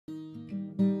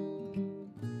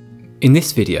In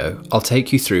this video, I'll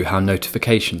take you through how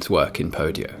notifications work in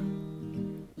Podio.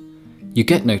 You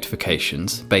get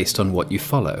notifications based on what you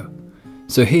follow.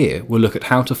 So here we'll look at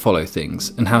how to follow things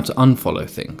and how to unfollow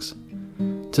things.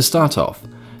 To start off,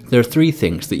 there are three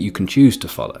things that you can choose to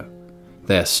follow.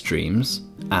 They are streams,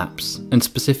 apps, and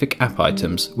specific app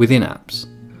items within apps.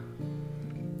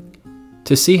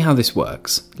 To see how this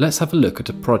works, let's have a look at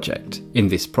a project in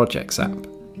this Projects app.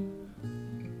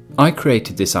 I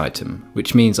created this item,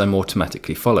 which means I'm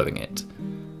automatically following it,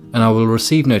 and I will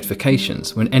receive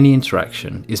notifications when any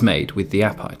interaction is made with the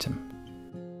app item.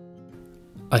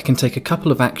 I can take a couple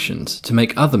of actions to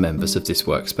make other members of this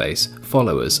workspace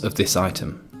followers of this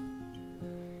item.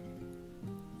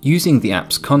 Using the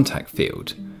app's contact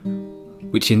field,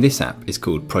 which in this app is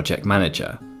called Project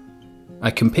Manager, I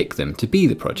can pick them to be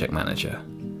the project manager.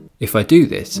 If I do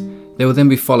this, they will then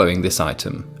be following this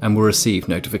item and will receive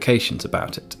notifications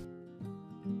about it.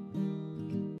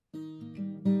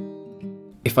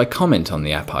 If I comment on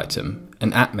the app item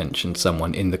and mention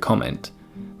someone in the comment,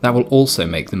 that will also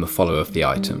make them a follower of the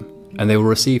item, and they will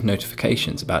receive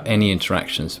notifications about any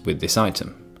interactions with this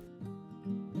item.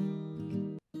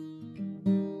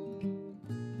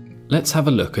 Let's have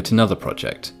a look at another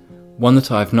project, one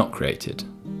that I have not created.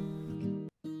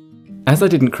 As I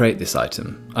didn't create this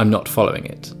item, I'm not following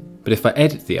it, but if I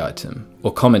edit the item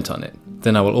or comment on it,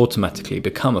 then I will automatically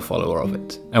become a follower of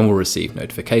it and will receive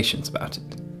notifications about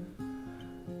it.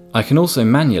 I can also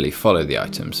manually follow the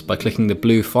items by clicking the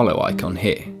blue follow icon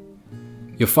here.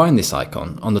 You'll find this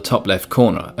icon on the top left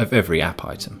corner of every app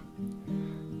item.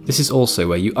 This is also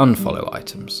where you unfollow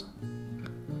items.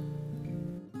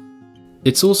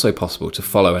 It's also possible to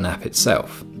follow an app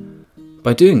itself.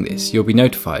 By doing this, you'll be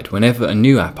notified whenever a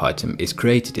new app item is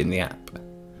created in the app.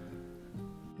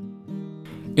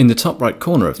 In the top right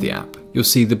corner of the app, you'll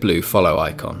see the blue follow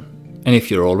icon, and if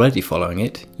you're already following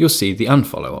it, you'll see the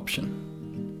unfollow option.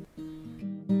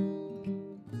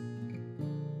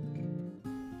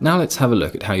 Now let's have a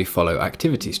look at how you follow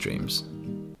activity streams.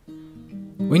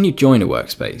 When you join a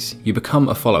workspace, you become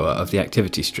a follower of the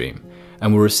activity stream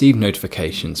and will receive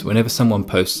notifications whenever someone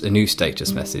posts a new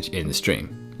status message in the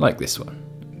stream, like this one.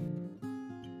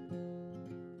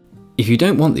 If you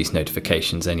don't want these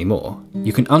notifications anymore,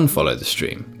 you can unfollow the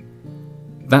stream.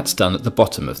 That's done at the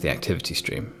bottom of the activity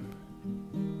stream.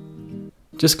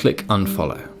 Just click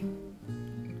Unfollow.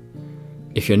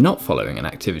 If you're not following an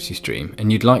activity stream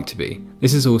and you'd like to be,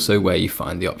 this is also where you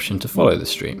find the option to follow the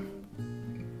stream.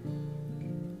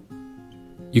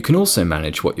 You can also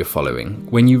manage what you're following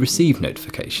when you receive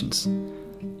notifications.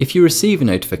 If you receive a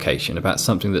notification about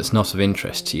something that's not of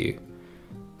interest to you,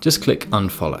 just click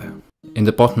Unfollow in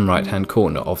the bottom right-hand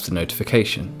corner of the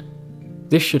notification.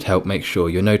 This should help make sure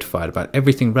you're notified about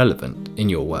everything relevant in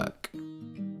your work.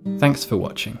 Thanks for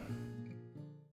watching.